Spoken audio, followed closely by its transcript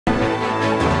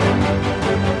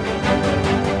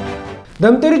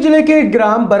धमतरी जिले के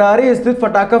ग्राम बरारी स्थित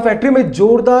फटाका फैक्ट्री में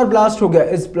जोरदार ब्लास्ट हो गया।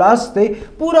 इस ब्लास्ट से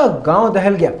पूरा गांव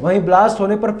दहल गया। वहीं ब्लास्ट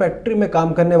होने पर फैक्ट्री में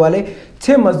काम करने वाले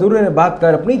 6 मजदूरों ने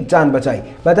भागकर अपनी जान बचाई।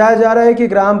 बताया जा रहा है कि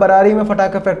ग्राम बरारी में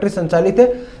फटाका फैक्ट्री संचालित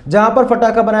है, जहां पर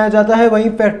फटाका बनाया जाता है। वहीं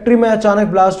फैक्ट्री में अचानक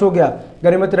ब्लास्ट हो गया।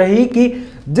 गनीमत रही कि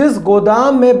जिस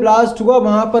गोदाम में ब्लास्ट हुआ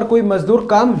वहां पर कोई मजदूर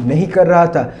काम नहीं कर रहा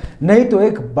था, नहीं तो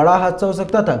एक बड़ा हादसा हो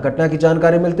सकता था। घटना की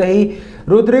जानकारी मिलते ही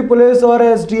रुद्री पुलिस और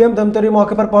एसडीएम धमतरी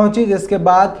मौके पर पहुंची, जिसके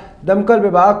बाद दमकल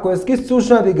विभाग को इसकी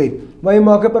सूचना दी गई। वहीं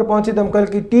मौके पर पहुंची दमकल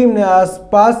की टीम ने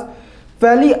आसपास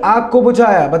फैली आग को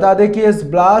बुझाया। बता दें कि इस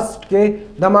ब्लास्ट के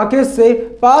धमाके से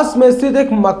पास में स्थित एक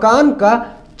मकान का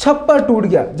छप्पर टूट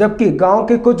गया, जबकि गांव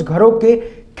के कुछ घरों के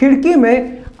खिड़की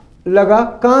में लगा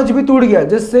कांच भी टूट गया,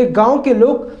 जिससे गांव के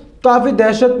लोग काफी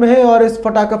दहशत में हैं और इस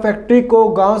फटाका फैक्ट्री को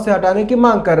गांव से हटाने की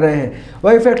मांग कर रहे हैं।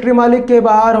 वहीं फैक्ट्री मालिक के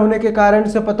बाहर होने के कारण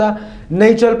से पता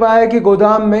नहीं चल पाया कि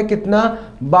गोदाम में कितना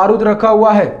बारूद रखा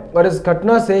हुआ है और इस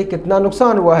घटना से कितना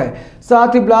नुकसान हुआ है,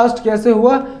 साथ ही ब्लास्ट कैसे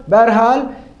हुआ। बहरहाल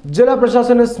जिला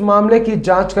प्रशासन इस मामले की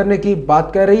जांच करने की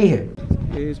बात कर रही है।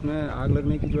 इसमें आग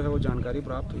लगने की जो है वो जानकारी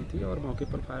प्राप्त हुई थी और मौके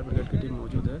पर फायर ब्रिगेड की टीम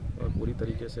मौजूद है और पूरी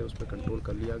तरीके से उस पर कंट्रोल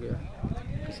कर लिया गया है।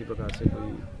 किसी प्रकार से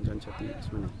कोई जन क्षति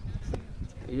इसमें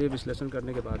नहीं। ये विश्लेषण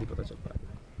करने के बाद ही पता चल पाएगा।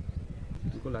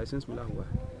 उनको लाइसेंस मिला हुआ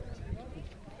है।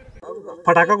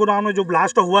 फटाका गोदाम में जो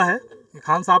ब्लास्ट हुआ है,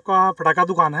 खान साहब का फटाका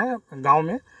दुकान है, गांव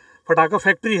में फटाका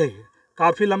फैक्ट्री है। ये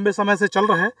काफ़ी लंबे समय से चल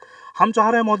रहा है। हम चाह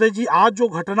रहे हैं महोदय जी, आज जो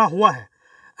घटना हुआ है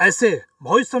ऐसे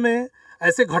भविष्य में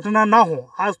ऐसे घटना ना हो।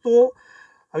 आज तो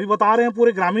अभी बता रहे हैं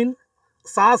पूरे ग्रामीण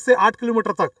 7 से 8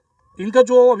 किलोमीटर तक इनका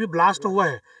जो अभी ब्लास्ट हुआ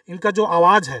है, इनका जो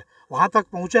आवाज़ है वहाँ तक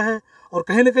पहुँचा है और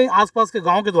कहीं ना कहीं आसपास के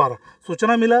गांव के द्वारा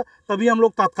सूचना मिला, तभी हम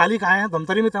लोग तात्कालिक आए हैं।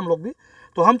 धमतरी में थे हम लोग भी।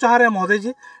 तो हम चाह रहे हैं महोदय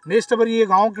जी, नेक्स्ट बार ये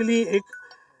गाँव के लिए एक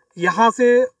यहाँ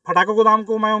से फटाका गोदाम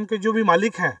को मैं उनके जो भी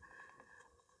मालिक हैं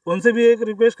उनसे भी एक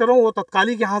रिक्वेस्ट कर रहा हूँ, वो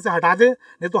तत्कालिक यहाँ से हटा दें।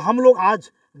 नहीं तो हम लोग आज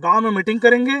गाँव में मीटिंग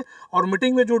करेंगे और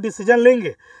मीटिंग में जो डिसीजन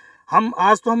लेंगे हम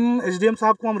एसडीएम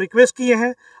साहब को हम रिक्वेस्ट किए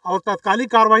हैं और तत्कालिक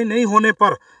कार्रवाई नहीं होने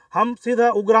पर हम सीधा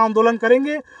उग्र आंदोलन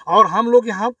करेंगे और हम लोग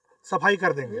यहाँ सफाई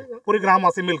कर देंगे पूरे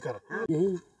ग्रामवासी मिलकर।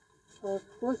 यही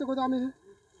कौन से गोदाम है?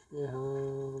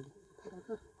 यहाँ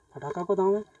फटाका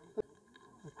गोदाम है।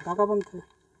 फटाका बनते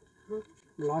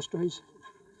ब्लास्ट हुई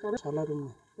साला रूम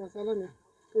में। साला में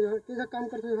तो यहाँ कैसा काम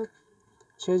करते हैं?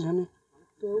 6 जने।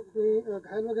 तो कोई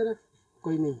घायल वगैरह?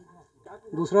 कोई नहीं।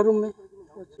 दूसरा रूम में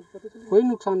कोई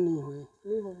नुकसान नहीं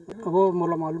हुए। वो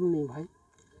मोला मालूम नहीं भाई।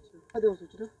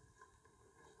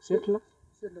 सेठ ला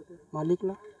मालिक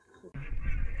ला।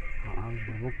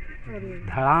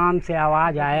 धड़ाम से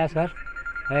आवाज़ आया सर,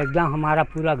 एकदम हमारा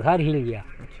पूरा घर हिल गया।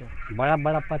 बड़ा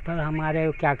बड़ा पत्थर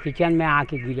हमारे क्या किचन में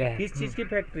आके गिरे हैं। किस चीज़ की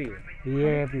फैक्ट्री है?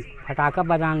 ये फटाका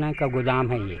बनाने का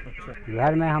गोदाम है ये।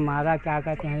 घर में हमारा क्या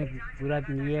कहते हैं पूरा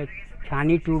ये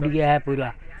छानी टूट गया है,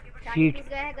 पूरा सीट।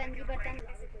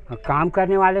 काम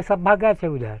करने वाले सब भाग गए थे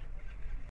उधर।